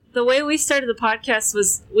the way we started the podcast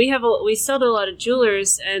was we sell to a lot of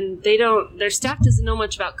jewelers, and their staff doesn't know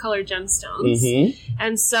much about colored gemstones. Mm-hmm.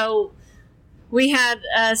 And so we had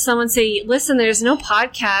someone say, listen, there's no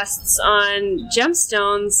podcasts on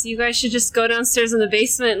gemstones. You guys should just go downstairs in the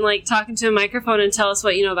basement and like talk into a microphone and tell us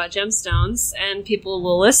what you know about gemstones, and people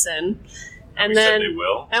will listen. And then said they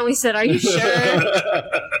will. And we said, are you sure?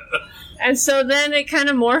 And so then it kind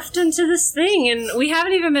of morphed into this thing, and we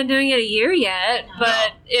haven't even been doing it a year yet,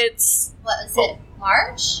 but it's... What was it?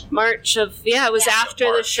 March of... Yeah, it was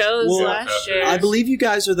after the shows last year. I believe you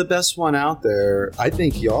guys are the best one out there. I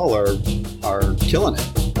think y'all are killing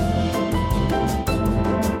it.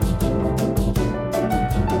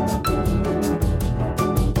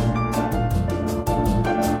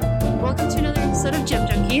 Welcome to another episode of Gem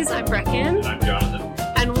Junkies. I'm Brecken. And I'm Jonathan.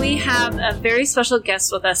 And we have a very special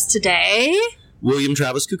guest with us today. William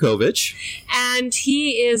Travis Kukovich. And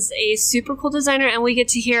he is a super cool designer, and we get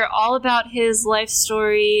to hear all about his life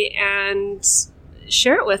story and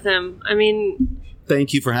share it with him. I mean...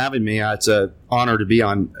 Thank you for having me. It's an honor to be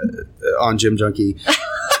on Gem Junkie.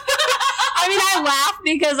 I mean, I laugh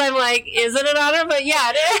because I'm like, is it an honor? But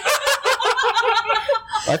yeah, it is.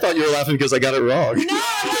 I thought you were laughing because I got it wrong. No.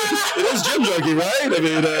 It is Gem Junkie, right? I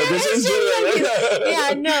mean, this is Gem Junkie.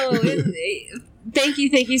 Yeah, no. Thank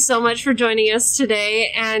you so much for joining us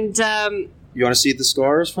today. And you want to see the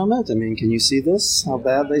scars from it? I mean, can you see this? How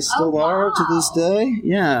bad they still are to this day?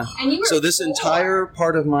 Yeah. So this entire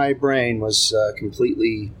part of my brain was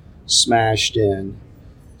completely smashed in.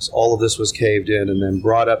 So all of this was caved in and then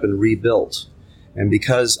brought up and rebuilt. And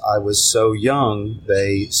because I was so young,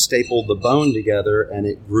 they stapled the bone together and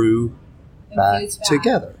it grew back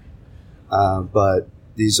together. But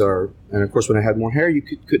these are, and of course, when I had more hair, you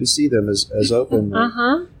couldn't see them as open.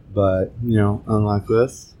 But, unlike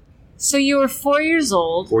this. So you were 4 years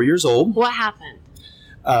old. 4 years old. What happened?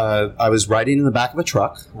 I was riding in the back of a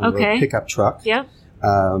truck, a pickup truck. Yep.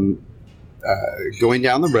 Going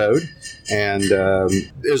down the road, and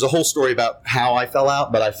there's a whole story about how I fell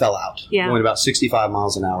out, but I fell out. Yeah. Going about 65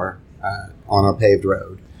 miles an hour on a paved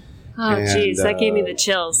road. Oh, jeez, that gave me the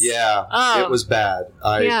chills. Yeah, It was bad.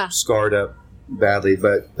 I scarred up badly,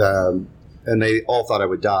 but and they all thought I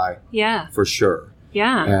would die. Yeah. For sure.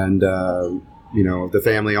 Yeah. And, the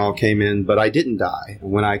family all came in, but I didn't die. And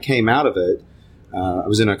when I came out of it, I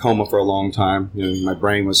was in a coma for a long time. My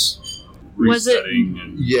brain was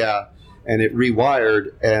resetting. And it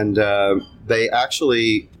rewired, and they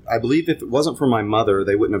actually, I believe if it wasn't for my mother,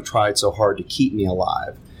 they wouldn't have tried so hard to keep me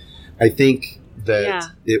alive. I think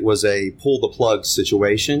that it was a pull the plug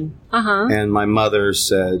situation, and my mother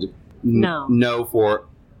said no for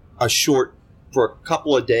a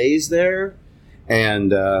couple of days there,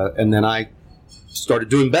 and then I started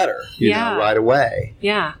doing better, right away.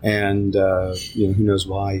 Yeah. And, who knows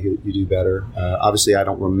why you do better. Obviously, I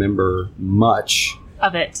don't remember much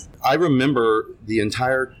of it. I remember the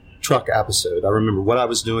entire truck episode. I remember what I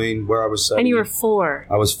was doing, where I was sitting. And you were 4.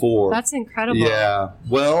 I was 4. That's incredible. Yeah.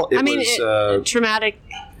 Well, it was a traumatic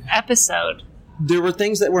episode. There were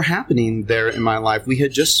things that were happening there in my life. We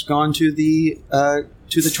had just gone to the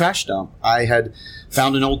trash dump. I had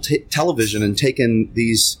found an old television and taken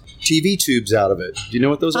these TV tubes out of it. Do you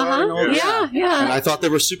know what those are? Yeah. And I thought they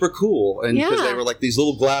were super cool, and because they were like these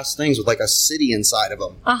little glass things with like a city inside of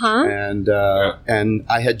them. And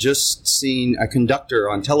I had just seen a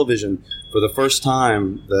conductor on television for the first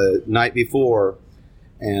time the night before,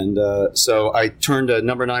 and so I turned a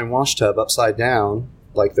number 9 wash tub upside down,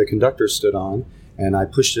 like the conductor stood on, and I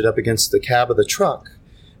pushed it up against the cab of the truck,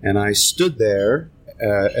 and I stood there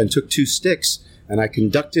and took 2 sticks, and I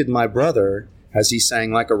conducted my brother as he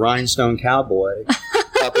sang like a rhinestone cowboy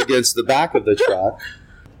up against the back of the truck.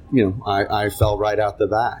 I fell right out the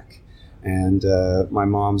back. And my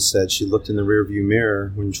mom said she looked in the rearview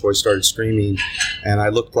mirror when Troy started screaming, and I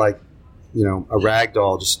looked like, a rag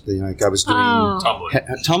doll, just like I was doing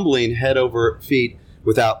tumbling head over feet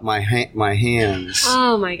without my hands.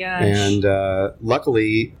 Oh, my gosh. And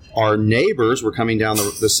luckily, our neighbors were coming down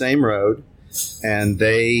the same road, and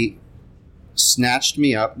they snatched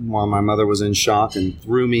me up while my mother was in shock and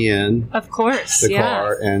threw me in the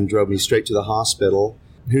car and drove me straight to the hospital.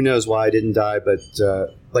 Who knows why I didn't die, but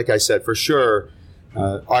like I said, for sure,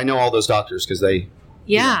 I know all those doctors because they,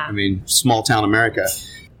 small town America,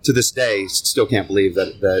 to this day, still can't believe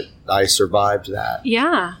that I survived that.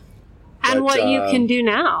 Yeah. And what you can do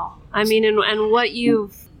now. I mean, and what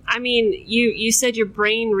you've... I mean, you said your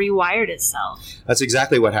brain rewired itself. That's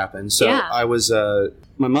exactly what happened. So I was...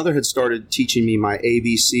 my mother had started teaching me my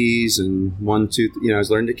ABCs and 1, 2... I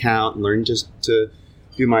was learning to count and learning just to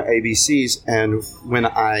do my ABCs. And when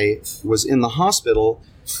I was in the hospital,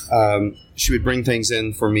 she would bring things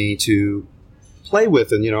in for me to play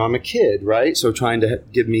with. And, I'm a kid, right? So trying to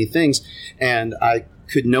give me things. And I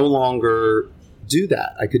could no longer do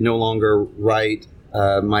that. I could no longer write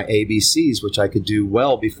my ABCs, which I could do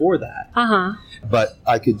well before that. But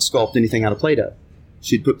I could sculpt anything out of Play-Doh.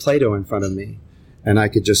 She'd put Play-Doh in front of me, and I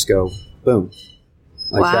could just go, boom,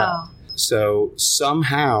 like that. So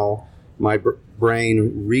somehow my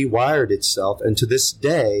brain rewired itself, and to this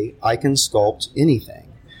day, I can sculpt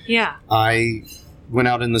anything. Yeah. I went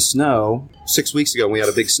out in the snow 6 weeks ago when we had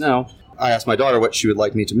a big snow. I asked my daughter what she would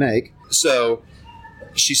like me to make. So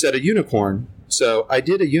she said a unicorn. So I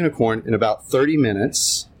did a unicorn in about 30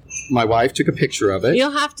 minutes. My wife took a picture of it.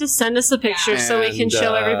 You'll have to send us a picture so we can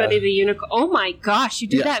show everybody the unicorn. Oh my gosh, you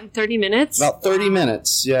did that in 30 minutes? About 30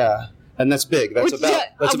 minutes, yeah. And that's big. That's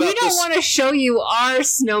about we don't want to show you our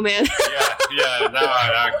snowman. No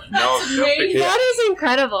that is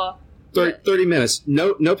incredible. 30 minutes.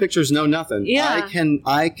 No pictures, no nothing. Yeah.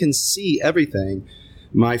 I can see everything.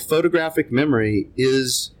 My photographic memory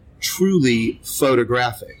is truly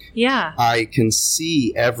photographic. Yeah. I can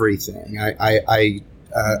see everything. I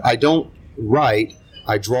don't write.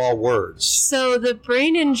 I draw words. So the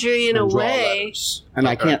brain injury, in a way, letters. And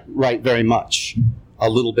I can't write very much. A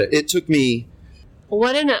little bit. It took me.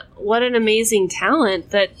 What an amazing talent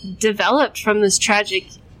that developed from this tragic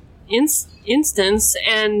instance,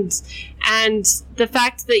 and the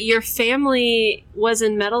fact that your family was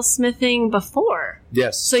in metalsmithing before.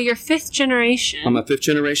 Yes. So you're fifth generation. I'm a fifth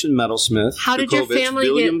generation metalsmith. How did your family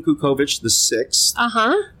William Kukovich the sixth.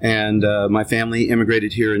 And my family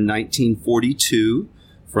immigrated here in 1942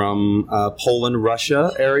 from Poland,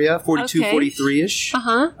 Russia area, 42, 43-ish.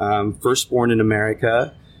 First born in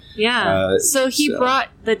America. Yeah. So he brought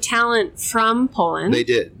the talent from Poland. They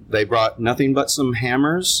did. They brought nothing but some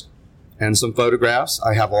hammers and some photographs.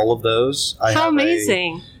 I have all of those. How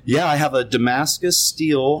amazing. I have a Damascus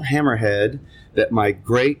steel hammerhead that my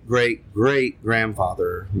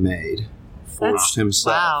great-great-great-grandfather made, forged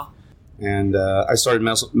himself. Wow. And I started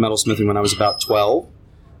metalsmithing when I was about 12.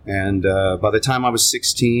 And by the time I was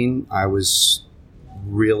 16, I was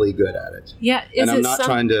really good at it. Yeah. And I'm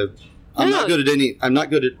not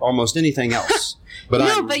good at almost anything else. But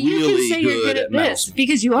I'm but really you can say you're good at this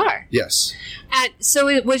because you are. Yes. So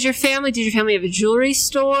did your family have a jewelry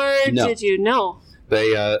store? No. Did you? No.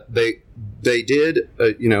 They did,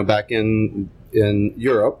 back in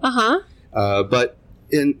Europe. But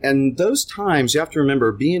in those times, you have to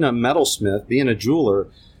remember, being a metalsmith, being a jeweler,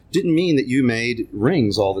 didn't mean that you made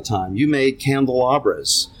rings all the time. You made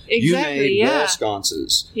candelabras. Exactly, you made wall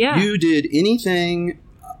sconces. Yeah. You did anything,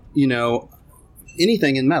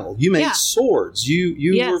 anything in metal. You made swords. You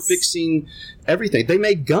were fixing everything. They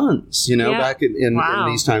made guns, back in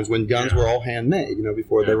these times when guns were all handmade,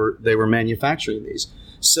 before they were manufacturing these.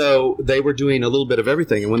 So they were doing a little bit of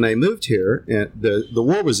everything. And when they moved here, the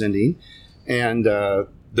war was ending, and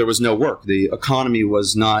there was no work. The economy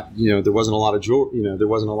was not, there wasn't a lot of there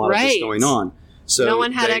wasn't a lot of this going on. So no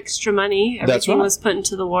one had extra money. Everything was put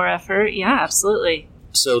into the war effort. Yeah, absolutely.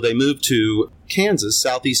 So they moved to Kansas,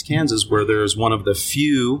 southeast Kansas, where there's one of the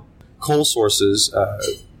few coal sources,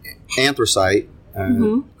 anthracite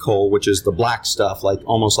coal, which is the black stuff,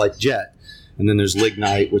 almost like jet. And then there's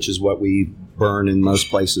lignite, which is what we burn in most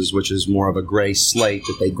places, which is more of a gray slate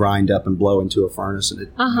that they grind up and blow into a furnace.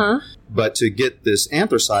 But to get this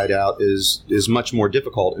anthracite out is much more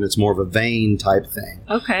difficult, and it's more of a vein type thing.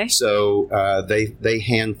 Okay. So they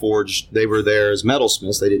hand forged. They were there as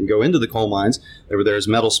metalsmiths. They didn't go into the coal mines. They were there as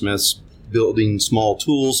metalsmiths, building small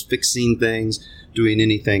tools, fixing things, doing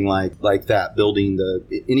anything like that, building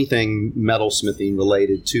anything metalsmithing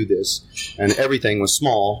related to this. And everything was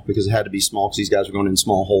small because it had to be small because these guys were going in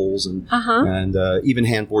small holes and even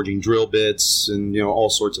hand forging drill bits and all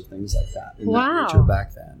sorts of things like that in that nature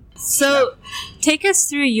back then. So take us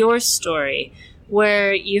through your story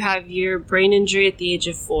where you have your brain injury at the age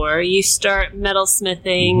of 4. You start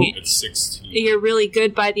metalsmithing. At 16. You're really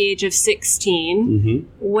good by the age of 16.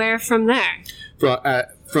 Where from there?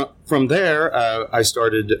 From there, I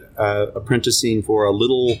started apprenticing for a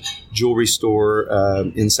little jewelry store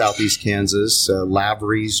in southeast Kansas,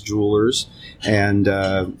 Lavery's Jewelers, and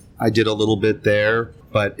I did a little bit there,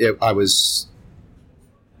 but I was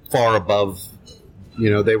far above.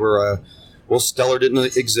 They were Stellar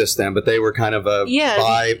didn't exist then, but they were kind of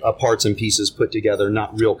buy parts and pieces put together,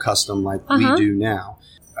 not real custom like we do now.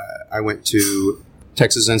 I went to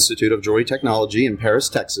Texas Institute of Jewelry Technology in Paris,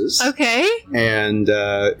 Texas. Okay. And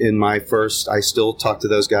in my first, I still talk to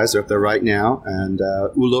those guys. They're up there right now. And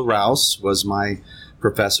Ulla Rouse was my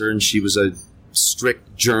professor, and she was a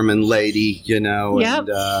strict German lady, Yep. And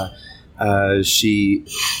she,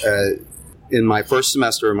 in my first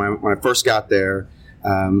semester, when I first got there,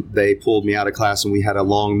 they pulled me out of class and we had a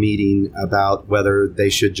long meeting about whether they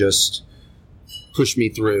should just push me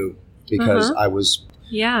through because I was,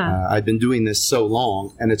 I'd been doing this so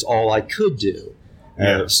long and it's all I could do.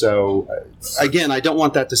 So again, I don't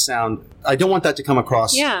want that to come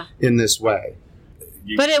across in this way.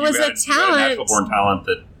 But it was a talent. You had a natural born talent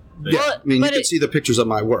that. I mean, you can see the pictures of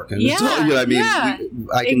my work, and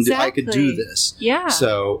I could do this. Yeah.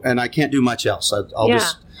 So, and I can't do much else. I'll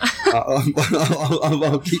just.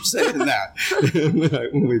 I'll keep saying that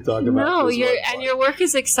when we talk about. Your work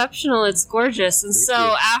is exceptional. It's gorgeous. And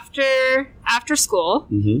after school,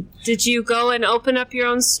 did you go and open up your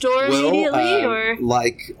own store immediately, or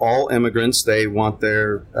like all immigrants, they want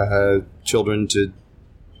their children to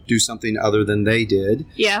do something other than they did.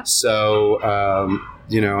 Yeah. So.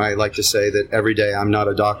 I like to say that every day I'm not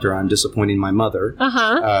a doctor, I'm disappointing my mother.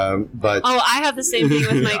 But I have the same thing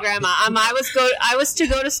with my grandma. I was to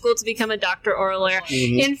go to school to become a doctor or a lawyer.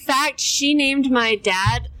 In fact, she named my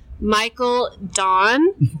dad Michael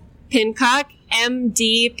Don Pincock,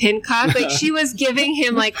 MD Pincock. Like, she was giving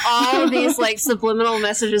him like all these like subliminal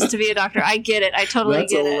messages to be a doctor. I get it. I totally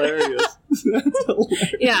get it. That's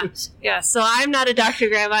hilarious. Yeah. So I'm not a doctor,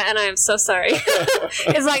 Grandma, and I am so sorry.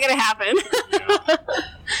 It's not going to happen.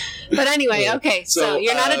 But anyway, okay. So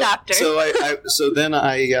you're not a doctor. So then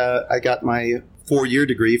I got my 4-year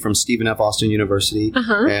degree from Stephen F. Austin University,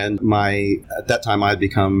 and at that time I had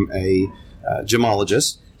become a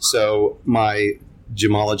gemologist. So my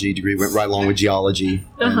gemology degree went right along with geology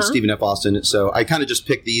and Stephen F. Austin. So I kind of just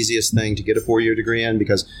picked the easiest thing to get a 4-year degree in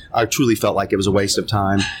because I truly felt like it was a waste of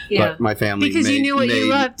time. Yeah. But my family you knew what you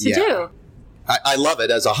loved to do. I love it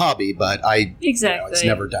as a hobby, but it's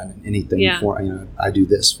never done anything for. I do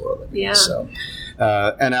this for a living. Yeah. So,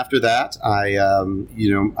 and after that,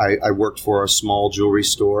 I worked for a small jewelry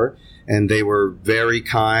store, and they were very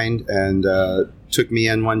kind and took me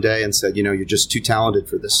in one day and said, you're just too talented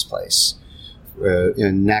for this place.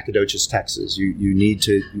 In Nacogdoches, Texas, you need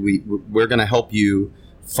to. We're going to help you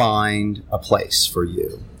find a place for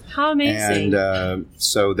you. How amazing! And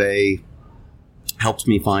so they helped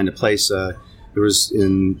me find a place. There was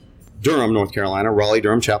in Durham, North Carolina,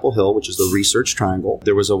 Raleigh-Durham Chapel Hill, which is the Research Triangle.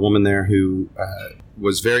 There was a woman there who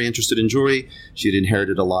was very interested in jewelry. She had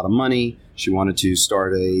inherited a lot of money. She wanted to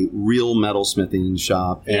start a real metalsmithing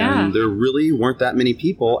shop, and there really weren't that many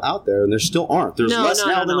people out there, and there still aren't. There's less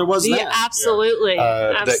now than there was then. Absolutely.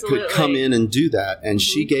 That could come in and do that, and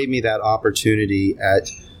she gave me that opportunity at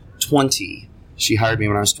 20. She hired me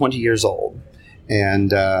when I was 20 years old,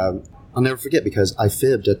 and I'll never forget because I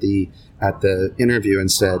fibbed at the interview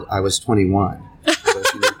and said I was 21.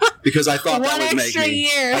 Because I thought that would make me.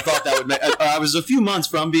 Year. I thought that would make. I was a few months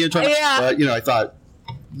from being 21. But I thought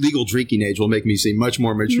legal drinking age will make me seem much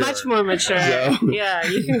more mature. Much more mature. So,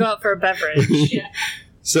 you can go out for a beverage.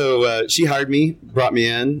 So she hired me, brought me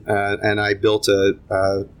in, and I built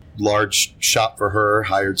a large shop for her.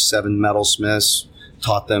 Hired 7 metalsmiths.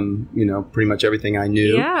 Taught them, pretty much everything I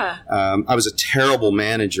knew. Yeah. I was a terrible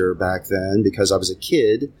manager back then because I was a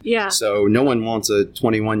kid. Yeah. So no one wants a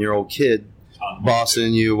 21-year-old kid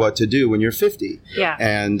bossing you what to do when you're 50. Yeah.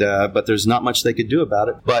 And but there's not much they could do about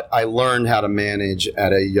it. But I learned how to manage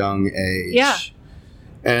at a young age. Yeah.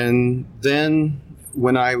 And then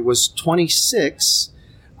when I was 26,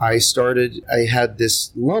 I had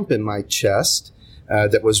this lump in my chest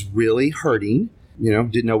that was really hurting.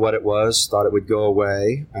 Didn't know what it was, thought it would go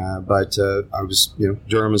away. But I was,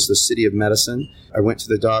 Durham is the city of medicine. I went to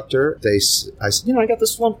the doctor. I said, I got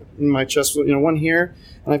this lump in my chest, one here,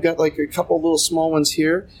 and I've got like a couple little small ones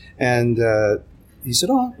here. And he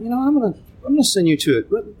said, I'm going to send you to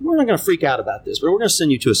it. We're not going to freak out about this, but we're going to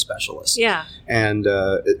send you to a specialist. Yeah. And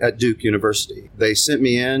at Duke University, they sent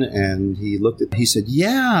me in, and he said,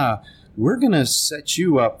 we're going to set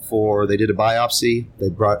you up they did a biopsy. They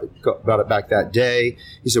brought it back that day.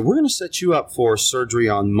 He said, we're going to set you up for surgery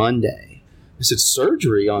on Monday. I said,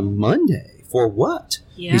 surgery on Monday? For what?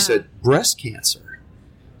 Yeah. He said, breast cancer.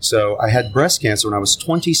 So I had breast cancer when I was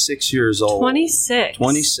 26 years old.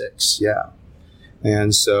 26, yeah.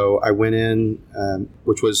 And so I went in,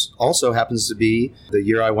 which happens to be the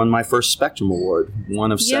year I won my first Spectrum Award,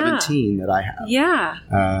 one of 17 that I have. Yeah.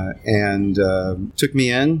 And took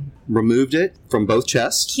me in, removed it from both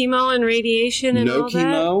chests. Chemo and radiation and all that?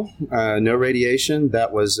 No chemo, no radiation.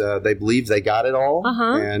 That was, they believed they got it all.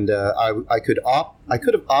 And I could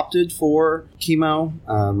have opted for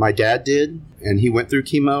chemo. My dad did, and he went through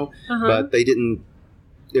chemo, but they didn't.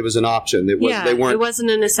 It was an option. It wasn't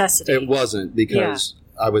a necessity. It wasn't because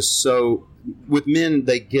I was so with men,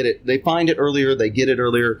 they get it. They find it earlier. They get it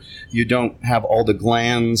earlier. You don't have all the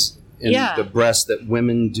glands in the breast that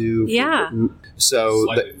women do. So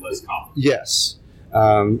slightly less common. Yes.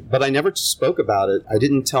 But I never spoke about it. I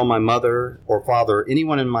didn't tell my mother or father,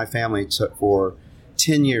 anyone in my family for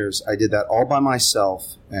 10 years. I did that all by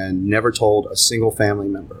myself and never told a single family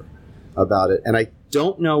member about it. And I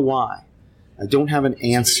don't know why. I don't have an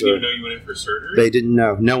answer. So they didn't even know you went in for surgery? They didn't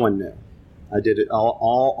know. No one knew. I did it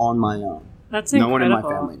all on my own. That's incredible. No one in my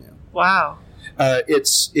family knew. Wow.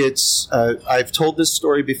 I've told this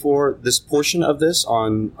story before. This portion of this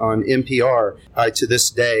on NPR, I to this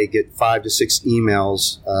day get 5 to 6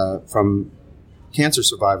 emails from cancer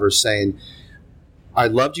survivors saying, I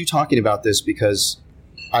loved you talking about this because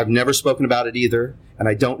I've never spoken about it either, and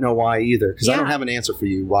I don't know why either, because I don't have an answer for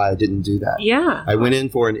you why I didn't do that. Yeah. I went in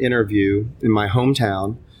for an interview in my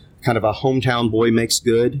hometown, kind of a hometown boy makes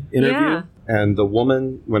good interview. Yeah. And the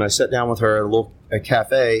woman, when I sat down with her at a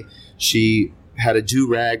cafe, she had a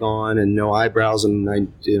do-rag on and no eyebrows,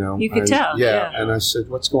 and you could tell. Yeah. And I said,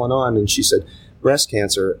 what's going on? And she said, breast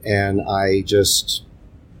cancer. And I just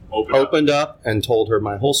opened up and told her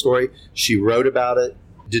my whole story. She wrote about it.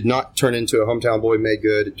 Did not turn into a hometown boy made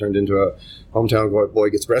good. It turned into a hometown boy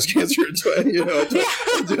gets breast cancer at 20. Not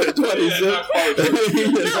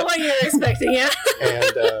what you're expecting, yeah.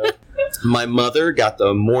 And my mother got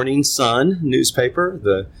the Morning Sun newspaper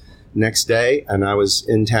the next day, and I was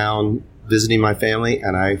in town visiting my family,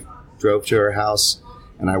 and I drove to her house,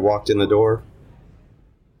 and I walked in the door,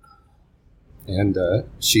 and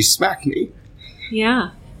she smacked me.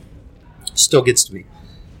 Yeah. Still gets to me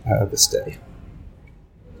this day.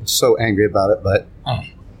 I'm so angry about it, but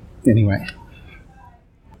anyway.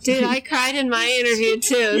 Dude, I cried in my interview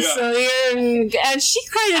too. Yeah. So and she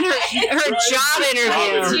cried in her job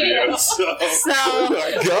interview. So Oh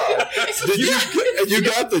my God! You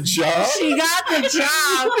got the job? She got the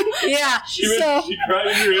job. Yeah. She cried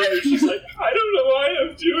in her interview. She's like, I don't know why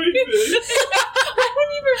I'm doing this. I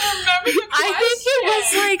don't even remember the question. I think it was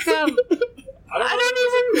like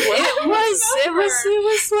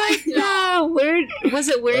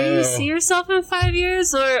where do you see yourself in 5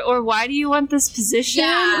 years, or why do you want this position?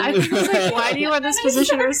 Yeah. I think it was like, why do you want this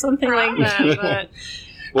position, or something like that. But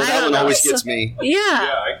Well, that one always gets me.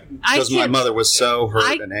 Yeah, because my mother was so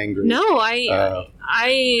hurt and angry. No,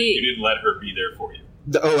 You didn't let her be there for you.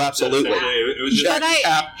 Oh, absolutely. It was just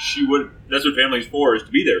she would. That's what family's for, is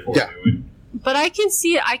to be there for you. But I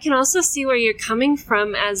can also see where you're coming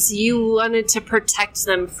from, as you wanted to protect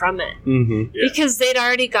them from it. Mm-hmm. Yeah. Because they'd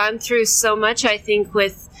already gone through so much, I think,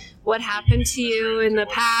 with what happened to you in the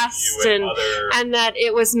past, and that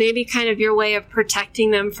it was maybe kind of your way of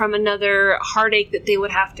protecting them from another heartache that they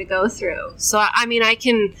would have to go through. So, I mean, I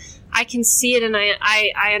can see it, and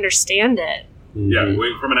I understand it. Yeah,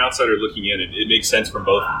 from an outsider looking in, it makes sense from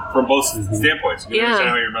both standpoints. You understand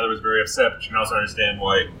how your mother was very upset, but you can also understand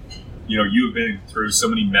why, you've been through so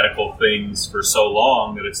many medical things for so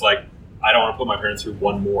long that it's like, I don't want to put my parents through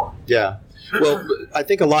one more. Yeah. Well, I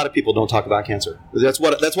think a lot of people don't talk about cancer. That's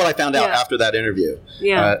what I found out after that interview.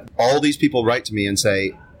 Yeah. All these people write to me and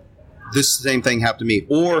say, this same thing happened to me,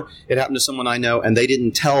 or it happened to someone I know, and they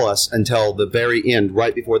didn't tell us until the very end,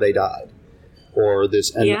 right before they died. Or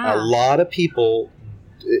this, and a lot of people,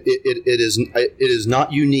 it is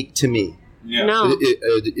not unique to me. Yeah. No.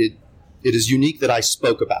 It is unique that I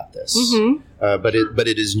spoke about this, but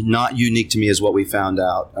it is not unique to me, is what we found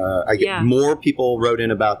out. I get more people wrote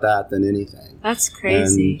in about that than anything. That's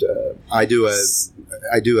crazy. And I do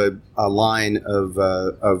a line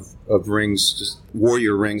of rings, just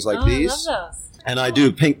warrior rings like these. I love those. And I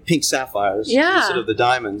do pink sapphires instead of the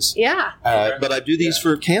diamonds. Yeah. But I do these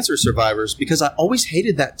for cancer survivors because I always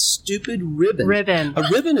hated that stupid ribbon. A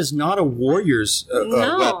ribbon is not a warrior's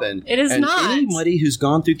weapon. It is not. Anybody who's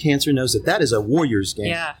gone through cancer knows that is a warrior's game.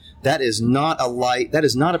 Yeah. That is not that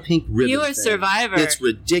is not a pink ribbon. You're a survivor. It's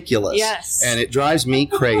ridiculous. Yes. And it drives me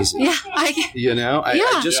crazy. Yeah. I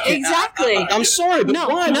just can't. Exactly. I'm sorry, but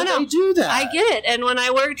why would they do that? I get it. And when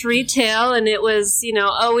I worked retail, and it was,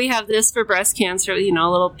 we have this for breast cancer, a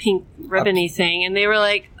little pink ribbony thing. And they were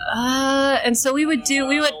like, and so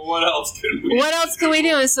what else can we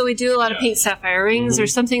do? And so we do a lot of pink sapphire rings or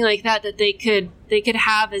something like that they could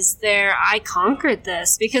have as their, I conquered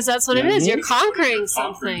this, because that's what it is. You're conquering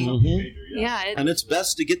something. Mm-hmm. Yeah. And it's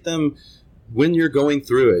best to get them when you're going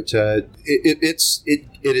through it,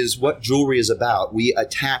 it is what jewelry is about. We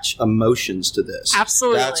attach emotions to this.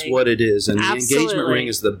 Absolutely. That's what it is. And Absolutely. The engagement ring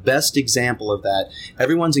is the best example of that.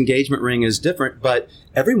 Everyone's engagement ring is different, but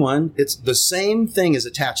it's the same thing is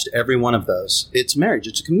attached to every one of those. It's marriage.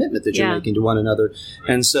 It's a commitment that you're making to one another.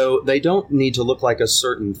 And so they don't need to look like a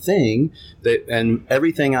certain thing. And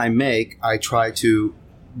everything I make, I try to,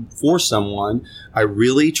 for someone, I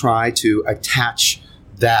really try to attach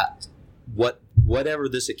that, whatever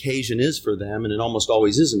this occasion is for them, and it almost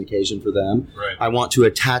always is an occasion for them, right. I want to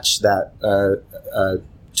attach that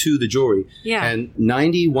to the jewelry. Yeah. And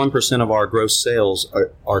 91% of our gross sales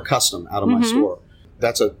are custom out of my store.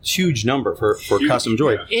 That's a huge number for custom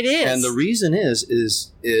jewelry. Yeah. It is. And the reason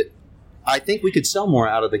is I think we could sell more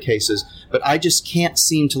out of the cases, but I just can't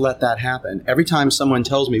seem to let that happen. Every time someone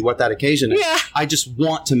tells me what that occasion is, I just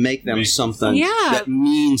want to make them something that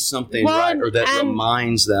means something right, or that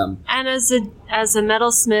reminds them. And as a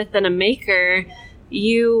metalsmith and a maker,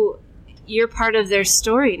 you're part of their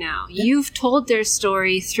story now. Yeah. You've told their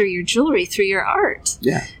story through your jewelry, through your art.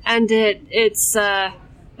 Yeah. And it's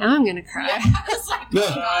now I'm gonna cry.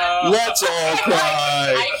 Let's all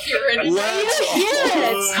cry. I hear it.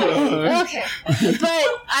 Let's all cry.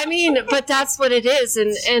 Okay. But that's what it is,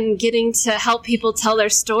 and getting to help people tell their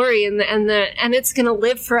story, and it's gonna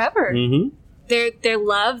live forever. Mm-hmm. Their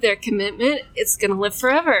love, their commitment, it's gonna live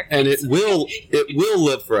forever. And it will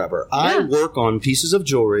live forever. Yeah. I work on pieces of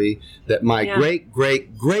jewelry that my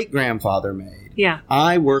great-great-great-grandfather made. Yeah.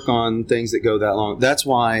 I work on things that go that long. That's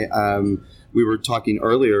why we were talking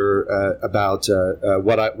earlier about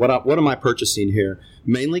what am I purchasing here?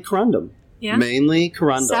 Mainly corundum. Yeah. Mainly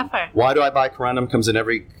corundum. Sapphire. Why do I buy corundum? Comes in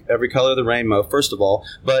every color of the rainbow, first of all,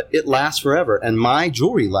 but it lasts forever, and my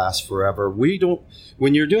jewelry lasts forever.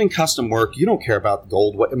 When you're doing custom work, you don't care about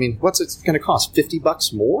gold. What's it going to cost?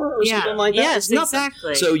 $50 more or something like that? Yes,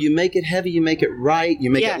 exactly. So you make it heavy, you make it right,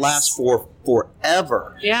 you make it last for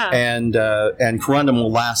forever. Yeah. And corundum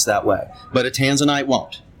will last that way, but a tanzanite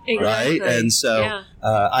won't. Exactly. Right, and so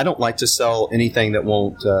I don't like to sell anything that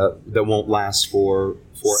won't last for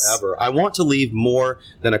forever. I want to leave more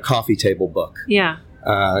than a coffee table book. Yeah.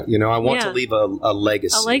 I want to leave a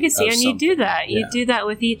legacy. A legacy, and you do that. You do that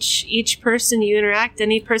with each person you interact.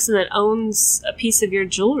 Any person that owns a piece of your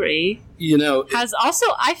jewelry, has also,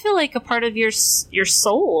 I feel like, a part of your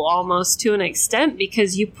soul almost, to an extent,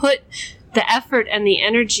 because you put the effort and the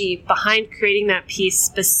energy behind creating that piece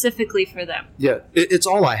specifically for them. Yeah, it's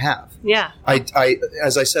all I have. Yeah. I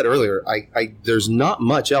as I said earlier, I there's not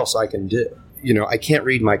much else I can do. I can't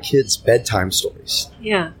read my kids' bedtime stories.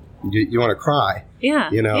 Yeah. You want to cry. Yeah.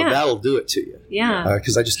 That'll do it to you. Yeah.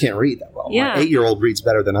 Because I just can't read that well. Yeah. My 8-year-old reads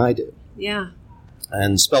better than I do. Yeah.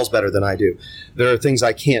 And spells better than I do. There are things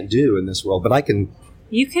I can't do in this world, but I can.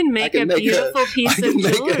 You can make a beautiful piece of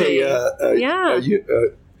jewelry.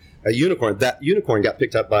 A unicorn. That unicorn got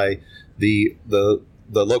picked up by the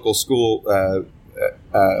local school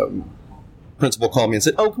principal. Called me and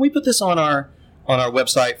said, "Oh, can we put this on our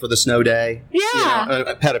website for the snow day?" Yeah.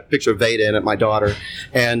 I had a picture of Veda in it, my daughter,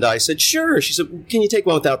 and I said, "Sure." She said, "Can you take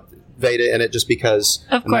one without Veda in it?" Just because.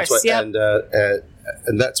 Of course. Yeah.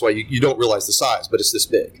 And that's why you don't realize the size, but it's this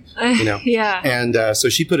big. Yeah. And so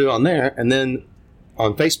she put it on there, and then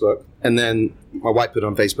on Facebook, and then my wife put it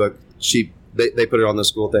on Facebook. They put it on the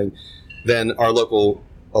school thing. Then a local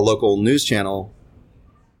news channel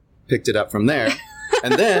picked it up from there,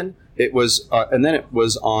 and then it was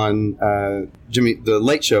on the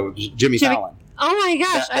Late Show with Jimmy Fallon. Oh my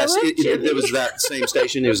gosh, I love Jimmy. It was that same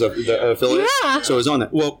station. It was the affiliate. Yeah. So it was on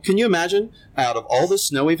that. Well, can you imagine, out of all the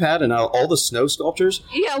snow we've had and all the snow sculptures,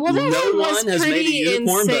 no one has made a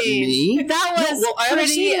unicorn but me? That was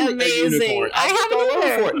pretty amazing. I haven't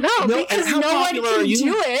either. No, because no one can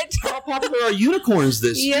do it. How popular are unicorns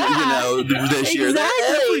this year? They're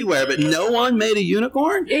everywhere, but no one made a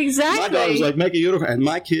unicorn? Exactly. My daughter's like, make a unicorn. And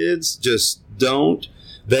my kids just don't.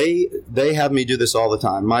 They have me do this all the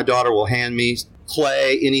time. My daughter will hand me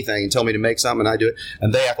clay, anything, and tell me to make something, and I do it,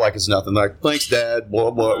 and they act like it's nothing. They're like, thanks, Dad.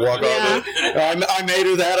 Blah, blah, walk off. I made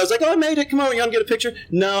her that. I was like, oh, I made it. Come on, you want to get a picture?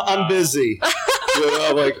 No, I'm busy.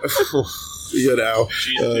 I'm like, yeah,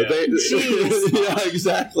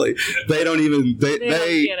 exactly. They don't even.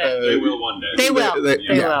 They will one day. They will. They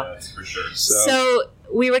will. That's for sure. So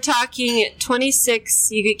we were talking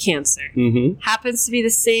 26, you get cancer. Mm-hmm. Happens to be the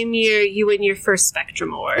same year you win your first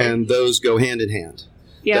Spectrum Award. And those go hand in hand.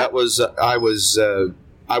 Yeah. That was I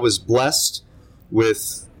was blessed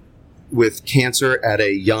with cancer at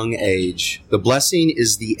a young age. The blessing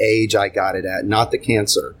is the age I got it at, not the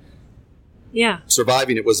cancer. Yeah.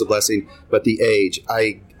 Surviving it was the blessing, but the age.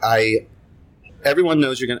 everyone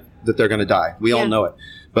knows that they're gonna die. We all know it,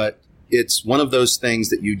 but it's one of those things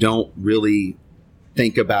that you don't really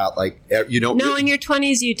think about. Like you don't. No, in your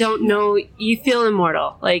 20s, you don't know. You feel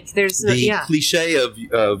immortal. Like there's no. The cliche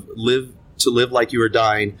of live like you are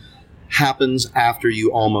dying happens after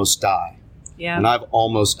you almost die. Yeah. And I've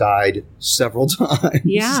almost died several times.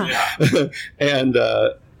 Yeah.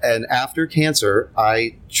 And after cancer,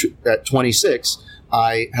 at 26,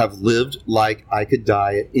 I have lived like I could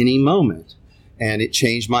die at any moment. And it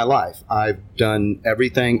changed my life. I've done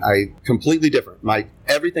everything completely different.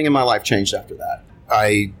 Everything in my life changed after that.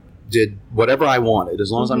 I did whatever I wanted.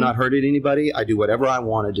 As long as I'm not hurting anybody, I do whatever I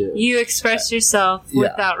want to do. You express yourself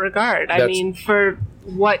without regard. I mean, for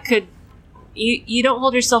what could... You don't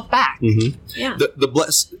hold yourself back. Mm-hmm. Yeah.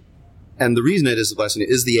 And the reason it is a blessing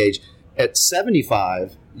is the age. At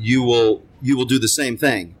 75, you will do the same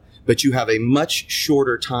thing, but you have a much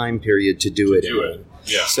shorter time period to do it.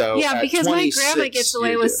 Yeah. So because my grandma gets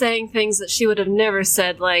away with saying things that she would have never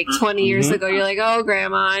said like 20 years ago. You're like, oh,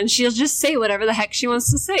 grandma, and she'll just say whatever the heck she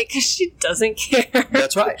wants to say because she doesn't care.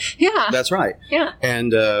 That's right. Yeah. That's right. Yeah.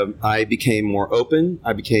 And I became more open.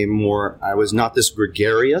 I was not this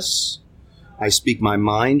gregarious. I speak my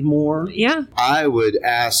mind more. Yeah. I would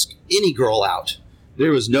ask any girl out.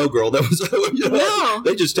 There was no girl that was, no.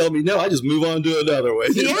 They just tell me no. I just move on to another way.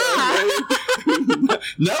 Yeah.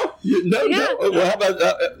 No. Well, how about,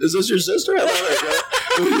 is this your sister?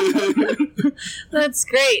 That's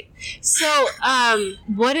great. So,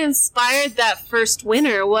 what inspired that first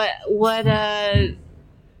winner? What was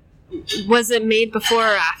it made before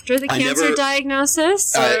or after the cancer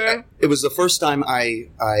diagnosis? Or? It was the first time I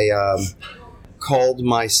called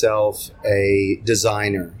myself a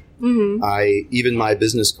designer. Mm-hmm. Even my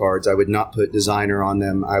business cards, I would not put designer on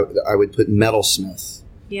them. I would put metalsmith.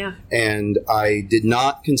 Yeah. And I did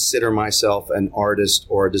not consider myself an artist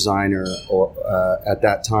or a designer at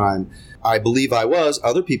that time. I believe I was.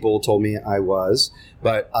 Other people told me I was,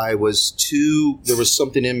 but I was there was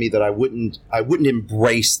something in me that I wouldn't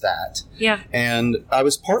embrace that. Yeah. And I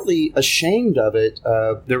was partly ashamed of it.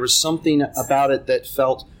 There was something about it that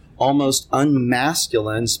felt almost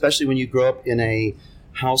unmasculine, especially when you grow up in a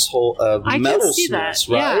household of metalsmiths,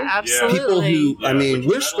 right? Yeah, absolutely. People who,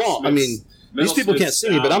 we're strong. I mean, these people can't see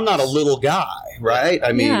me, but I'm not a little guy, right?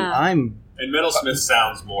 I mean, And metalsmith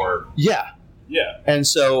sounds more... Yeah. Yeah. And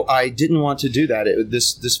so I didn't want to do that.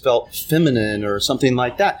 This felt feminine or something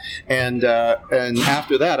like that. And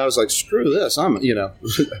after that, I was like, screw this. I'm a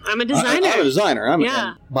designer. I'm a designer.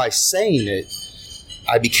 And by saying it,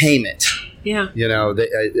 I became it. Yeah.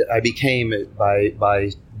 I became it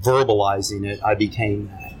by verbalizing it. I became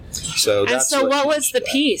that. So that's what was the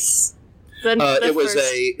piece?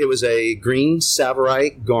 It was a green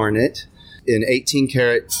Savorite garnet in 18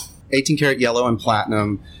 karat yellow and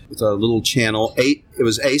platinum with a little channel. It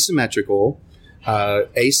was asymmetrical.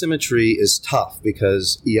 Asymmetry is tough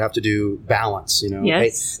because you have to do balance.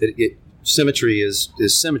 Yes. Symmetry is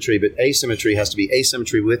symmetry, but asymmetry has to be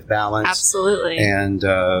asymmetry with balance. Absolutely. And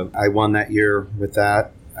I won that year with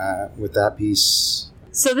that piece.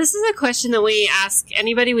 So this is a question that we ask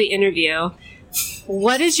anybody we interview.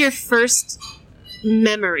 What is your first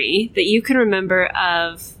memory that you can remember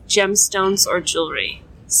of gemstones or jewelry?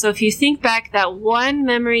 So if you think back, that one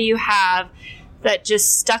memory you have that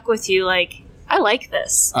just stuck with you, like, I like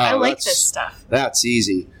this. I like this stuff. That's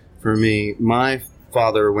easy for me. My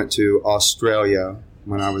father went to Australia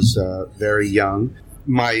when I was very young.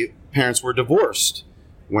 My parents were divorced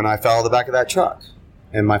when I fell out of the back of that truck.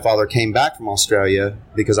 And my father came back from Australia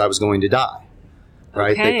because I was going to die.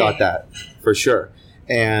 Right? Okay. They thought that for sure.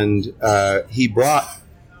 And he brought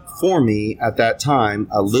for me at that time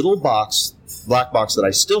a little black box that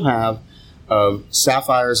I still have of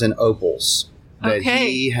sapphires and opals that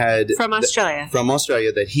he had from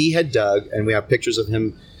Australia that he had dug, and we have pictures of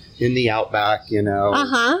him in the outback,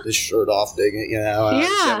 his shirt off, digging,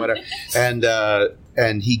 whatever.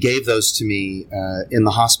 And he gave those to me in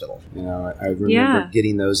the hospital. I remember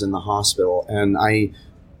getting those in the hospital, and I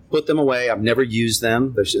put them away. I've never used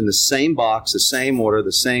them. They're in the same box, the same order,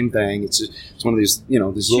 the same thing. It's one of these,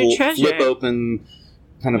 these little flip open,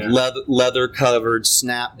 kind of leather covered,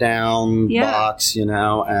 snap down box,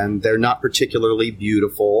 and they're not particularly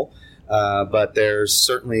beautiful, but they're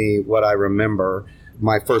certainly what I remember.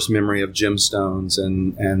 My first memory of gemstones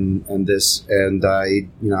and this, and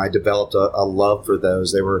I developed a love for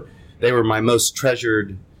those. They were my most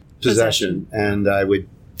treasured possession, and I would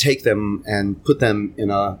take them and put them in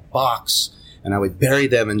a box, and I would bury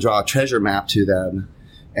them and draw a treasure map to them.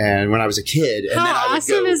 And when I was a kid, and how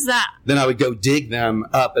awesome is that? Then I would go dig them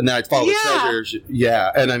up, and then I'd follow the treasures. Yeah,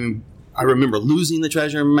 and I remember losing the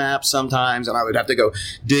treasure map sometimes, and I would have to go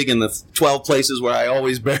dig in the 12 places where I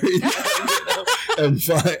always buried them, and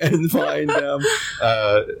find them.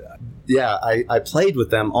 I played with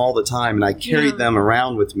them all the time, and I carried them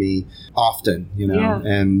around with me often,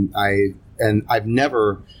 and I've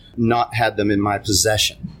never not had them in my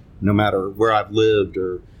possession, no matter where I've lived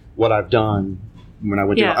or what I've done. When I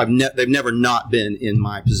went to, they've never not been in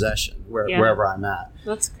my possession wherever I'm at.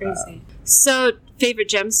 That's crazy. So, favorite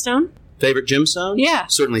gemstone? Favorite gemstone? Yeah.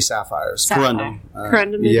 Certainly sapphires. Corundum.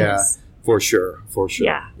 Corundum is. For sure.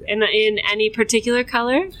 Yeah. In any particular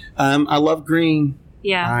color? I love green.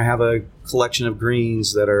 Yeah. I have a collection of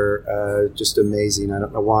greens that are just amazing. I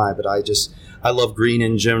don't know why, but I love green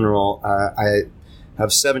in general. I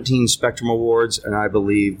have 17 Spectrum Awards, and I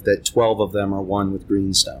believe that 12 of them are won with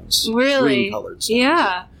green stones. Really? Green colored stones.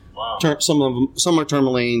 Yeah. Wow. Some are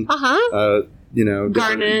tourmaline.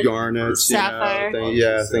 Garnets, sapphire,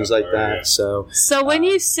 things like that. Yeah. So when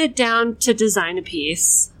you sit down to design a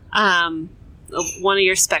piece, one of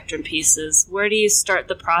your Spectrum pieces, where do you start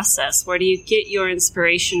the process? Where do you get your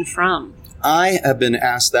inspiration from? I have been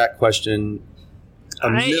asked that question.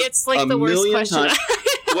 It's like the worst question.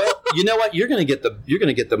 Well, you know what? You're going to get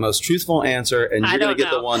the most truthful answer, and you're going to get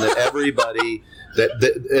the one that everybody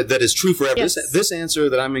that is true for everyone. Yes. This answer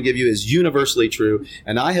that I'm going to give you is universally true,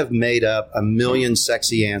 and I have made up a million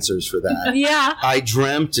sexy answers for that. Yeah, I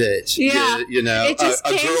dreamt it. Yeah, it just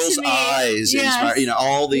a came girl's to me. eyes, Yes. inspire,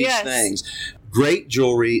 all these things. Great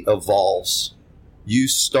jewelry evolves. You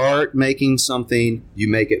start making something, you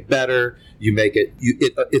make it better. You make it.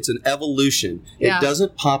 It's an evolution. Yeah. It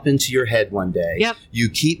doesn't pop into your head one day. Yep. You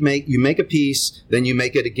make a piece, then you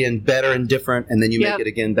make it again better and different, and then you make it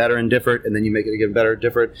again better and different, and then you make it again better and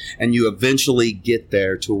different, and you eventually get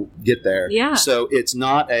there. Yeah. So it's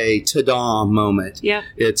not a ta-da moment. Yeah.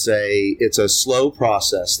 It's a slow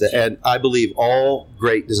process, and I believe all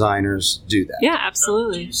great designers do that. Yeah,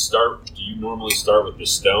 absolutely. Do you normally start with the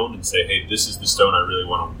stone and say, "Hey, this is the stone I really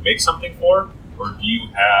want to make something for," or do you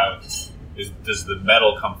have? Does the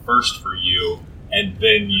metal come first for you, and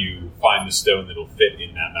then you find the stone that'll fit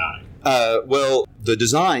in that mounting? Well, the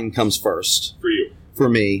design comes first For you, for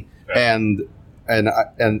me, okay.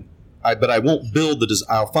 but I won't build the design.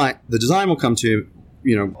 I'll find the design will come to.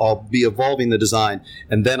 I'll be evolving the design,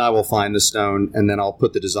 and then I will find the stone, and then I'll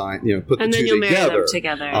put the design. Put and the then two you'll together. marry them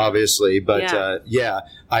together, obviously. But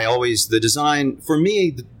I always the design for me.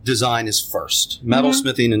 The design is first.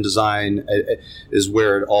 Metalsmithing and design is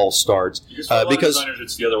where it all starts. Because for a lot of designers,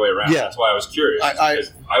 it's the other way around. Yeah. That's why I was curious.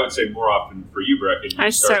 I would say more often for you, Brecken. I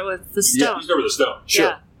start with the stone. You start with the stone.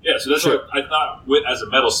 Sure. Yeah. So that's what I thought. As a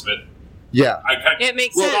metalsmith. Yeah. It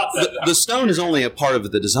makes sense. The stone is only a part of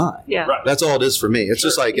the design. Yeah. Right. That's all it is for me. It's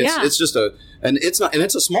just like it's just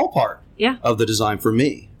it's a small part of the design for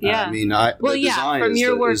me. Yeah. I mean, the design from is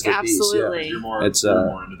your the, work, is the piece, absolutely. You're more into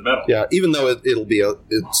the metal. Yeah, even though it'll be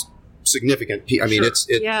it's significant piece. I mean,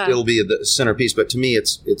 it'll be the centerpiece, but to me,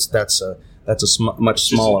 that's a much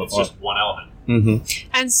smaller. It's just one element. Mm-hmm.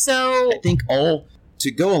 And so I think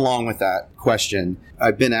to go along with that question,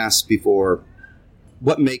 I've been asked before.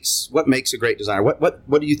 What makes a great designer? What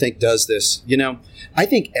do you think does this? I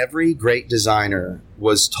think every great designer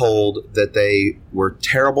was told that they were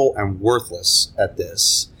terrible and worthless at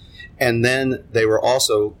this. And then they were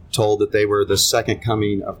also told that they were the second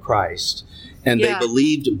coming of Christ. And they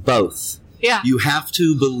believed both. Yeah. You have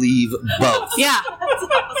to believe both. Yeah.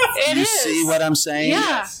 You see what I'm saying?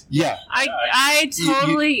 Yeah. Yeah. I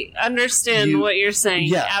totally understand what you're saying.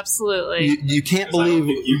 Yeah. Absolutely. You can't believe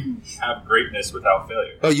you can have greatness without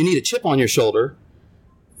failure. Oh, you need a chip on your shoulder.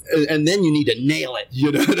 And then you need to nail it.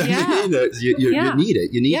 You know what I mean? You need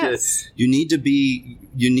it.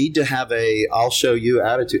 You need to have a I'll show you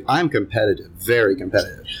attitude. I'm competitive, very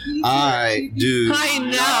competitive. I do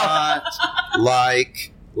not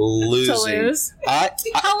like losing. To lose?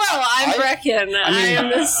 Hello, I'm Brecken. I am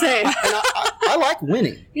the same. I like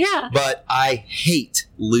winning. Yeah. But I hate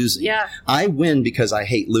losing. Yeah. I win because I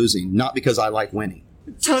hate losing, not because I like winning.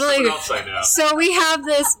 Totally. So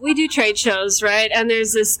we do trade shows, right? And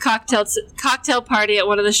there's this cocktail party at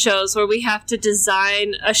one of the shows where we have to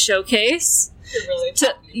design a showcase.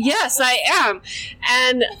 Yes, I am.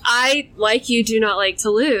 And I, like you, do not like to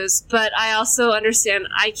lose, but I also understand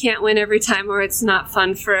I can't win every time or it's not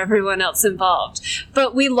fun for everyone else involved.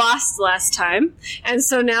 But we lost last time, and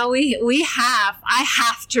so now I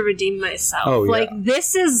have to redeem myself. Oh, yeah. Like,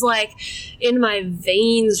 this is like in my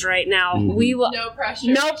veins right now. Mm-hmm. We will no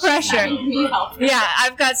pressure. Yeah,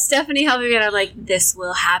 I've got Stephanie helping me, and I'm like, this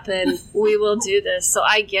will happen. We will do this. So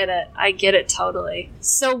I get it. I get it totally.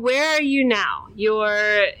 So where are you now?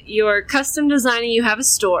 now, you're custom designing. You have a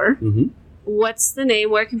store. Mm-hmm. What's the name?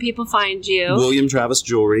 Where can people find you? William Travis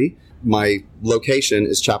Jewelry. My location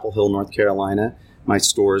is Chapel Hill, North Carolina. My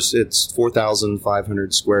stores, it's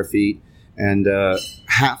 4,500 square feet, and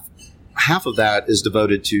half of that is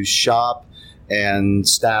devoted to shop and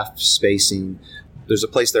staff spacing. There's a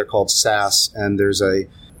place there called SAS, and there's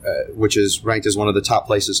which is ranked as one of the top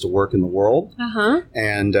places to work in the world. Uh-huh.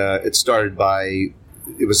 And it was started by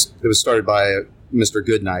Mr.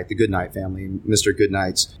 Goodnight, the Goodnight family, Mr.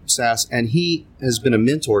 Goodnight's SAS, and he has been a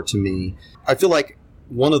mentor to me. I feel like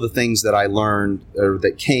one of the things that I learned, or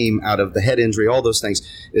that came out of the head injury, all those things,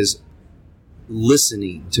 is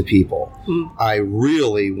listening to people. I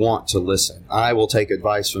really want to listen. I will take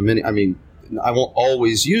advice from many. I mean, I won't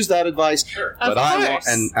always use that advice, but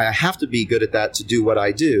I have to be good at that to do what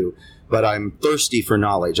I do. But I'm thirsty for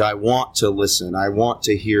knowledge. I want to listen. I want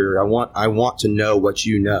to hear. I want to know what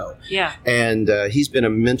you know. Yeah. And he's been a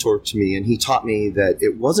mentor to me, and he taught me that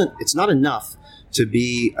it's not enough to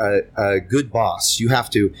be a good boss. You have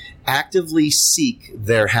to actively seek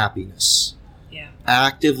their happiness. Yeah.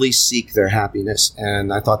 Actively seek their happiness.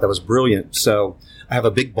 And I thought that was brilliant. So I have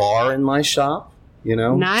a big bar in my shop,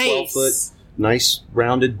 nice. 12-foot, nice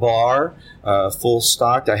rounded bar, full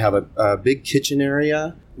stocked. I have a big kitchen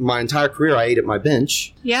area. My entire career, I ate at my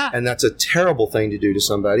bench. Yeah. And that's a terrible thing to do to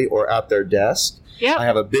somebody, or at their desk. Yeah. I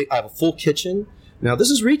have a full kitchen. Now,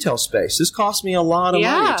 this is retail space. This cost me a lot of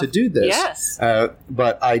money to do this. Yes.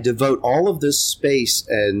 But I devote all of this space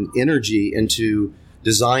and energy into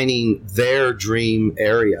designing their dream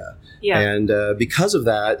area. Yeah. And because of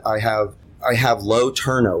that, I have low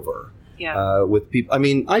turnover with people. I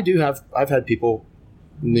mean, I've had people.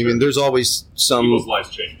 I mean, there's always some people's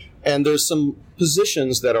lives change, and there's some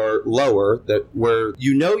positions that are lower where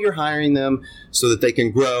you're hiring them so that they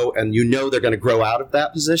can grow, and they're going to grow out of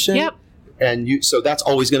that position. Yep. And so that's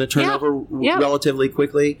always going to turn over relatively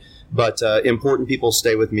quickly. But important people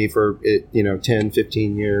stay with me for 10,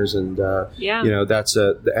 15 years, and that's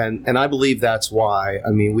and I believe that's why. I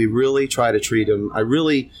mean, we really try to treat them.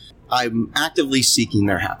 I'm actively seeking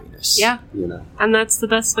their happiness. Yeah. And that's the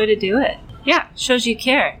best way to do it. Yeah, shows you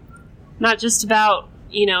care, not just about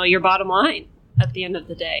your bottom line. At the end of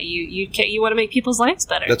the day, you want to make people's lives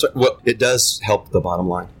better. That's right. Well, it does help the bottom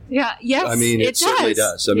line. Yeah. Yes. I mean, it certainly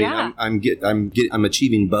does. I mean, I'm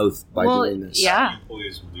achieving both by doing this. Yeah.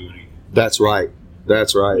 Employees will do anything. That's right.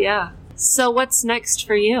 Yeah. So what's next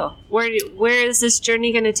for you? Where is this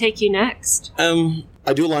journey going to take you next?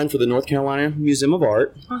 I do a line for the North Carolina Museum of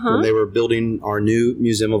Art. Uh-huh. When they were building our new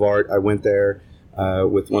Museum of Art, I went there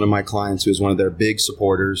with one of my clients who was one of their big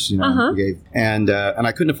supporters, Uh-huh. and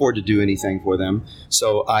I couldn't afford to do anything for them.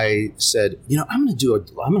 So I said,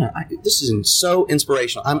 this is so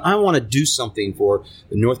inspirational. I want to do something for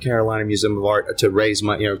the North Carolina Museum of Art to raise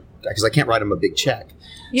my, because I can't write them a big check.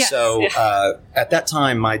 Yes. So at that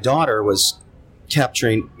time, my daughter was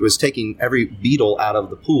taking every beetle out of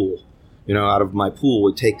the pool, out of my pool,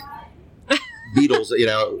 would take beetles,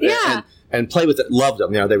 and play with it. Loved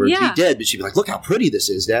them. They would be dead, but she'd be like, "Look how pretty this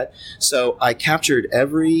is, Dad." So I captured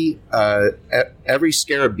every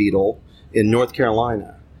scarab beetle in North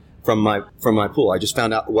Carolina from my pool. I just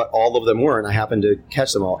found out what all of them were, and I happened to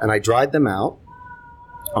catch them all. And I dried them out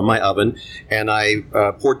on my oven, and I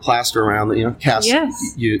poured plaster around them. Cast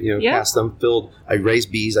cast them. I raised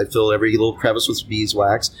bees. I filled every little crevice with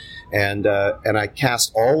beeswax, and I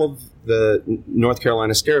cast all of the North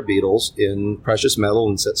Carolina scarab beetles in precious metal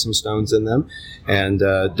and set some stones in them, and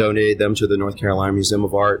donated them to the North Carolina Museum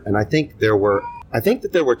of Art. And I think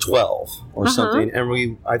that there were 12 or something,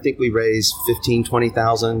 and I think we raised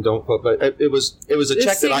 15,000-20,000. Don't quote, but it was a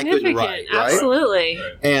check that I couldn't write. Right? Absolutely.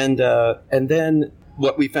 And then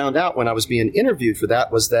what we found out when I was being interviewed for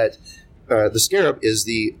that was that the scarab is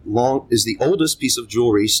the oldest piece of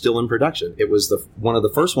jewelry still in production. It was one of the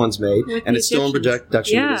first ones made, and it's still in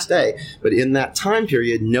production to this day. But in that time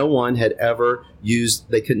period, no one had ever used.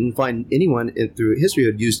 They couldn't find anyone through history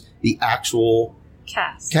who had used the actual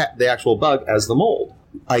the actual bug as the mold.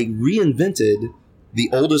 I reinvented the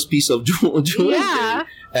oldest piece of jewelry. Yeah.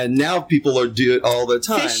 And now people do it all the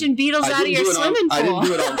time. Fishing beetles out of your swimming pool. I didn't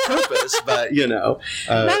do it on purpose, but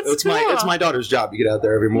That's cool. It's my daughter's job to get out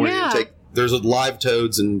there every morning and there's live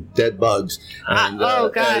toads and dead bugs and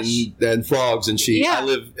and frogs, and I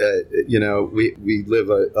live we live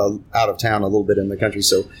out of town a little bit in the country,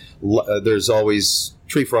 so there's always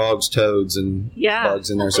tree frogs, toads, and bugs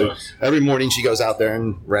in there. So every morning she goes out there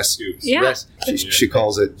and rescues. Yeah. She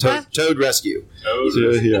calls it toad rescue.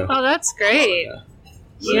 Oh, that's great.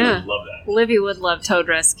 Yeah. Love that. Libby would love Toad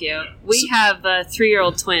Rescue. We have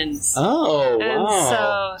 3-year-old twins. Oh, and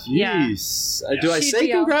wow. So, yeah. Jeez. Do I say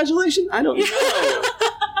congratulations? I don't know.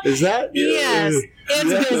 Is that? Yes.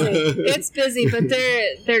 It's busy. It's busy, but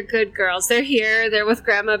they're good girls. They're here. They're with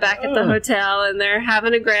Grandma back at the hotel, and they're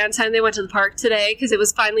having a grand time. They went to the park today because it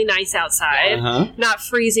was finally nice outside, not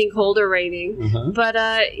freezing cold or raining. But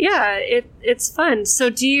it's fun. So,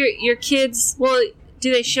 do your kids? Well,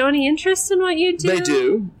 do they show any interest in what you do? They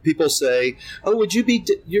do. People say, "Oh, would you be?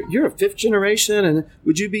 You're a 5th generation, and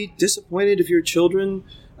would you be disappointed if your children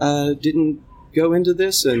didn't go into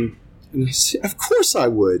this?" And I say, "Of course I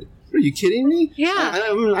would. Are you kidding me? Yeah.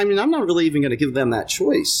 I mean, I'm not really even going to give them that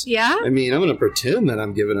choice. Yeah. I mean, I'm going to pretend that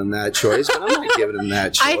I'm giving them that choice, but I'm not giving them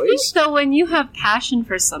that choice. I think, though, when you have passion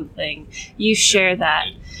for something, you share that.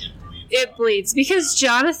 It bleeds. Because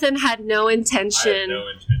Jonathan had no intention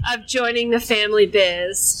of joining the family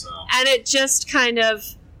biz. And it just kind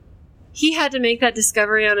of... He had to make that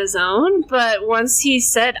discovery on his own, but once he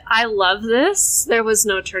said, I love this, there was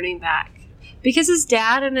no turning back. Because his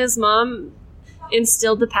dad and his mom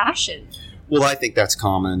instilled the passion. Well, I think that's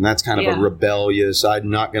common. That's kind of a rebellious, I'm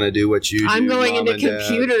not going to do what you do. I'm going into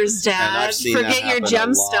computers, Dad. Forget your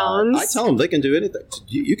gemstones. I tell them they can do anything.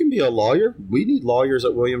 You can be a lawyer. We need lawyers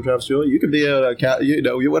at William Travis Jewelry. You can be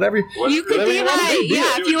whatever. You could be my,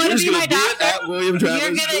 if you want to be my doctor, at William Travis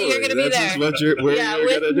you're going to be there. That's where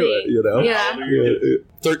you're going to do it, you know? Yeah.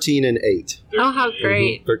 13 and 8. Oh, how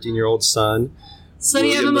great. 13-year-old son. So do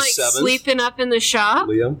you have him, sleeping up in the shop?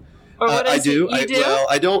 Liam. Or what is I do. You do? Well,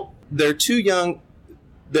 I don't. They're too young.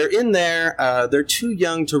 They're in there. They're too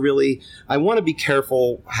young to really. I want to be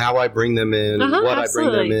careful how I bring them in, what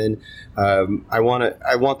absolutely. I bring them in.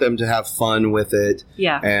 I want them to have fun with it.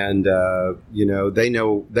 Yeah. And they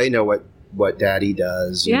know what Daddy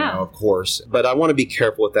does. You know, of course. But I want to be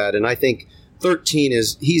careful with that. And I think 13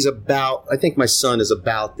 I think my son is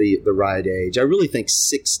about the right age. I really think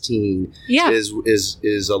 16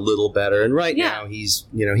 is a little better. And now he's,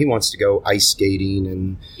 he wants to go ice skating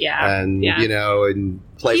and play he with his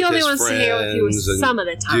friends. He only wants to hang out with you some of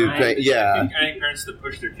the time. I think parents that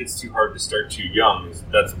push their kids too hard to start too young,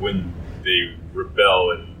 that's when they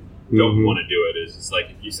rebel and don't want to do it. It's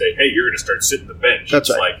like if you say, "Hey, you're going to start sitting the bench." That's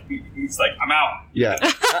right. He's like, "I'm out." Yeah,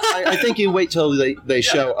 I think you wait till they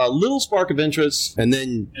show a little spark of interest, and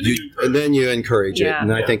then you encourage it.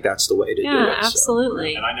 And I think that's the way to do it. Yeah,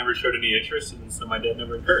 absolutely. So. And I never showed any interest, and so my dad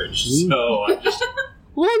never encouraged. So I just.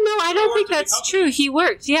 Well, no, I don't think that's true. He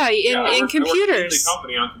worked, in computers. I worked in the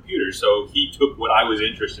company on computers, so he took what I was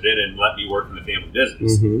interested in and let me work in the family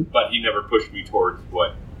business. But he never pushed me towards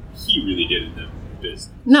what he really did in the business.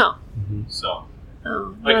 No. So,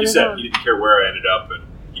 like you said, he didn't care where I ended up, and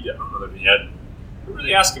I don't know if he had. We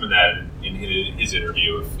really asked him in his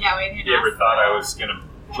interview if he ever thought I was going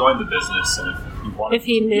to join the business, and if he wanted. If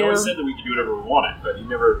he knew, he always said that we could do whatever we wanted, but he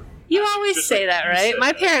never. You always say that, right?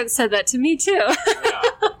 My parents said that to me too.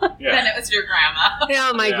 Then it was your grandma.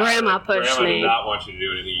 Yeah, my grandma pushed grandma me. Did not want you to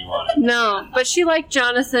do anything you wanted. No, but she liked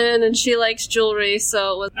Jonathan and she likes jewelry,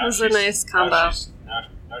 so it was a nice combo.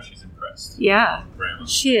 Now she's impressed. Yeah, grandma.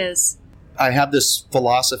 She is. I have this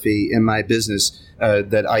philosophy in my business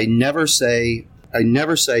that I never say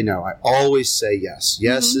no. I always say yes.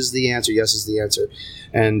 Yes is the answer. Yes is the answer.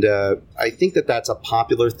 And I think that's a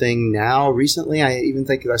popular thing now. Recently, I even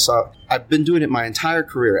think I've been doing it my entire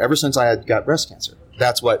career, ever since I had got breast cancer.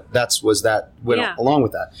 Went along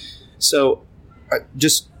with that. So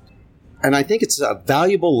and I think it's a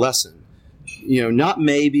valuable lesson. Not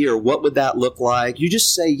maybe or what would that look like. You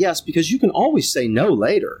just say yes because you can always say no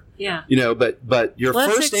later. Yeah. But your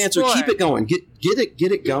first answer, keep it going. Get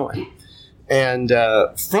it going. And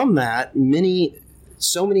from that,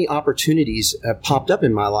 so many opportunities have popped up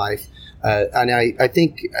in my life, and I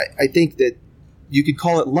think that you could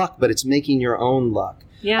call it luck, but it's making your own luck.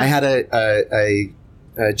 Yeah. I had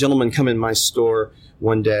a gentleman come in my store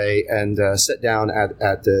one day and sit down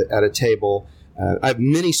at a table. I have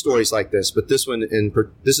many stories like this, but this one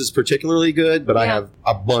this is particularly good. But I have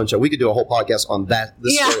a bunch. We could do a whole podcast on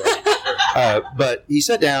this story. But he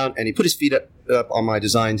sat down and he put his feet up on my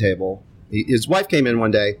design table. His wife came in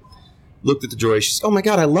one day, looked at the jewelry. She said, "Oh my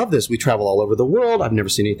God, I love this. We travel all over the world. I've never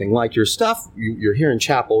seen anything like your stuff. You're here in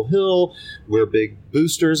Chapel Hill. We're big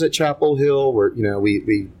boosters at Chapel Hill.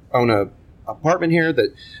 We own a apartment here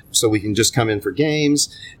so we can just come in for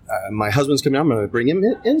games. My husband's coming. I'm going to bring him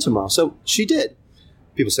in tomorrow." So she did.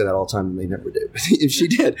 People say that all the time, and they never do. But she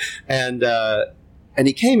did. And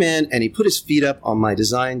he came in and he put his feet up on my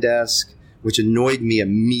design desk which annoyed me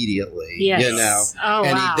immediately. Yes. You know, oh,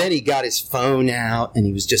 and wow. then he got his phone out, and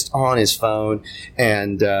he was just on his phone.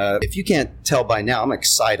 And if you can't tell by now, I'm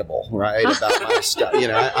excitable, right, about my stuff. You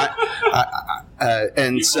know,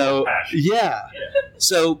 and so yeah,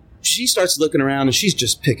 so. She starts looking around and she's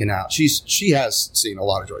just picking out. She has seen a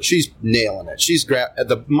lot of George. She's nailing it. She's grabbed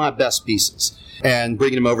my best pieces and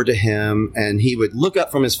bringing them over to him. And he would look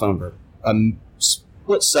up from his phone for a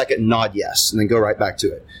split second and nod yes, and then go right back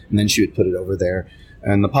to it. And then she would put it over there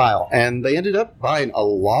in the pile. And they ended up buying a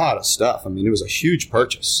lot of stuff. I mean, it was a huge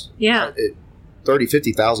purchase. Yeah.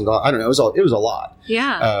 $30,000-$50,000. I don't know. It was a lot.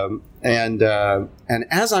 Yeah. And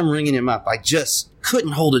as I'm ringing him up, I just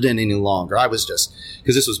couldn't hold it in any longer. I was just,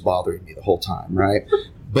 because this was bothering me the whole time, right?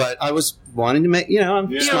 But I was wanting to make,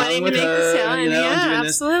 I'm smiling with her, I'm doing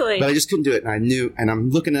absolutely. this. But I just couldn't do it. And I knew, and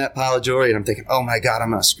I'm looking at that pile of jewelry and I'm thinking, oh my God,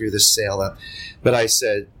 I'm going to screw this sale up. But I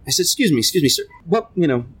said, excuse me, sir. What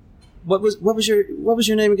was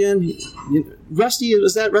your name again? Rusty,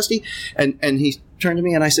 was that Rusty? And he turned to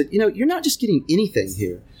me and I said, you're not just getting anything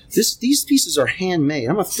here. These pieces are handmade.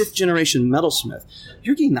 I'm a 5th generation metalsmith.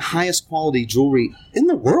 You're getting the highest quality jewelry in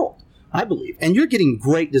the world, I believe. And you're getting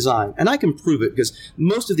great design. And I can prove it because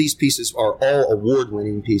most of these pieces are all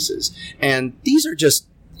award-winning pieces. And these are just,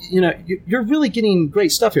 you're really getting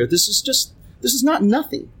great stuff here. This is not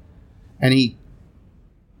nothing. And he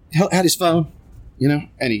had his phone, and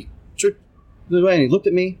he tripped the way and he looked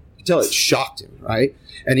at me. You could tell it shocked him, right?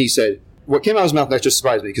 And he said, what came out of his mouth that just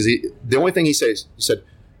surprised me because the only thing he said,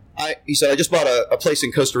 I just bought a place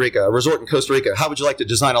in Costa Rica, a resort in Costa Rica. How would you like to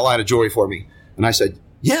design a line of jewelry for me? And I said,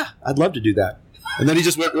 yeah, I'd love to do that. And then he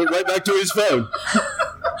just went right back to his phone.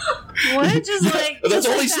 What? Just like that's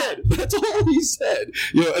all he said. That's all he said.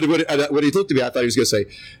 And when he looked at me, I thought he was going to say,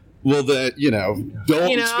 well,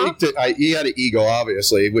 don't speak to. He had an ego,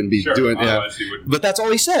 obviously. He wouldn't be doing. But that's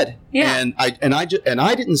all he said. Yeah. And I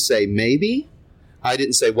didn't say maybe. I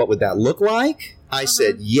didn't say what would that look like. I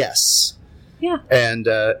said yes. Yeah.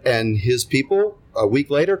 And his people a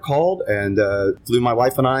week later called and flew my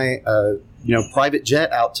wife and I, private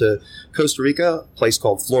jet out to Costa Rica, a place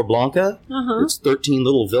called Flor Blanca. It's 13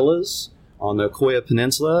 little villas on the Coya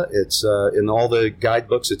Peninsula. It's in all the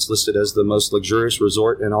guidebooks, it's listed as the most luxurious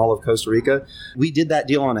resort in all of Costa Rica. We did that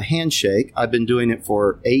deal on a handshake. I've been doing it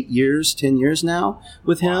for 10 years now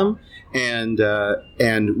with him. And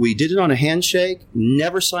we did it on a handshake,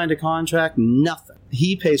 never signed a contract, nothing.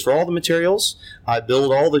 He pays for all the materials. I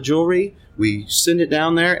build all the jewelry. We send it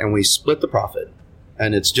down there and we split the profit.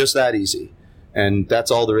 And it's just that easy. And that's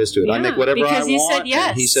all there is to it. Yeah, I make whatever I want. Because you said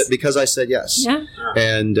yes. And he said, because I said yes. Yeah.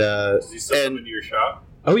 And, does he still come into your shop?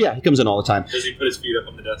 Oh, yeah. He comes in all the time. Does he put his feet up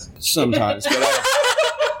on the desk? Sometimes. But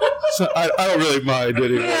I don't really mind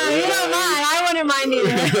anymore. Yeah, you don't mind. I wouldn't mind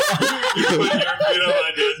either.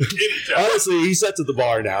 Honestly, he sits at the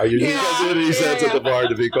bar now. He sits at the bar,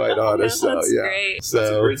 to be quite honest. That's great. That's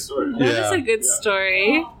a great story. That is a good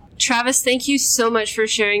story. Travis, thank you so much for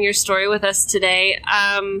sharing your story with us today.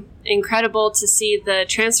 Incredible to see the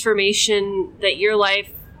transformation that your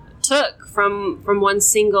life took from one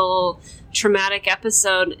single traumatic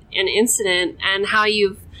episode and incident, and how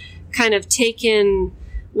you've kind of taken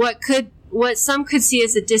what some could see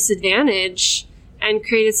as a disadvantage and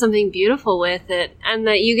created something beautiful with it, and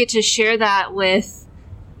that you get to share that with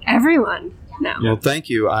everyone now. Well, thank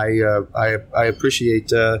you. I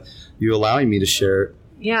appreciate you allowing me to share.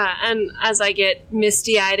 Yeah, and as I get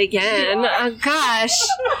misty-eyed again, gosh.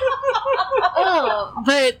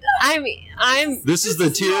 But I'm. This is the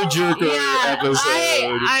tearjerker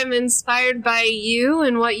episode. I'm inspired by you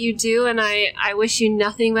and what you do, and I wish you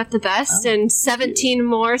nothing but the best. And 17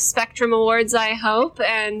 more Spectrum Awards, I hope.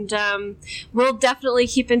 And we'll definitely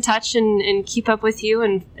keep in touch and keep up with you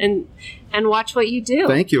and watch what you do.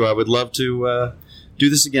 Thank you. I would love to do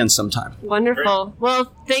this again sometime. Wonderful. Great.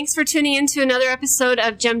 Well, thanks for tuning in to another episode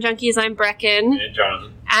of Gem Junkies. I'm Brecken. And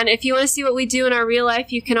Jonathan. And if you want to see what we do in our real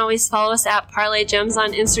life, you can always follow us at Parlay Gems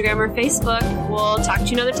on Instagram or Facebook. We'll talk to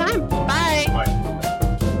you another time. Bye. Bye.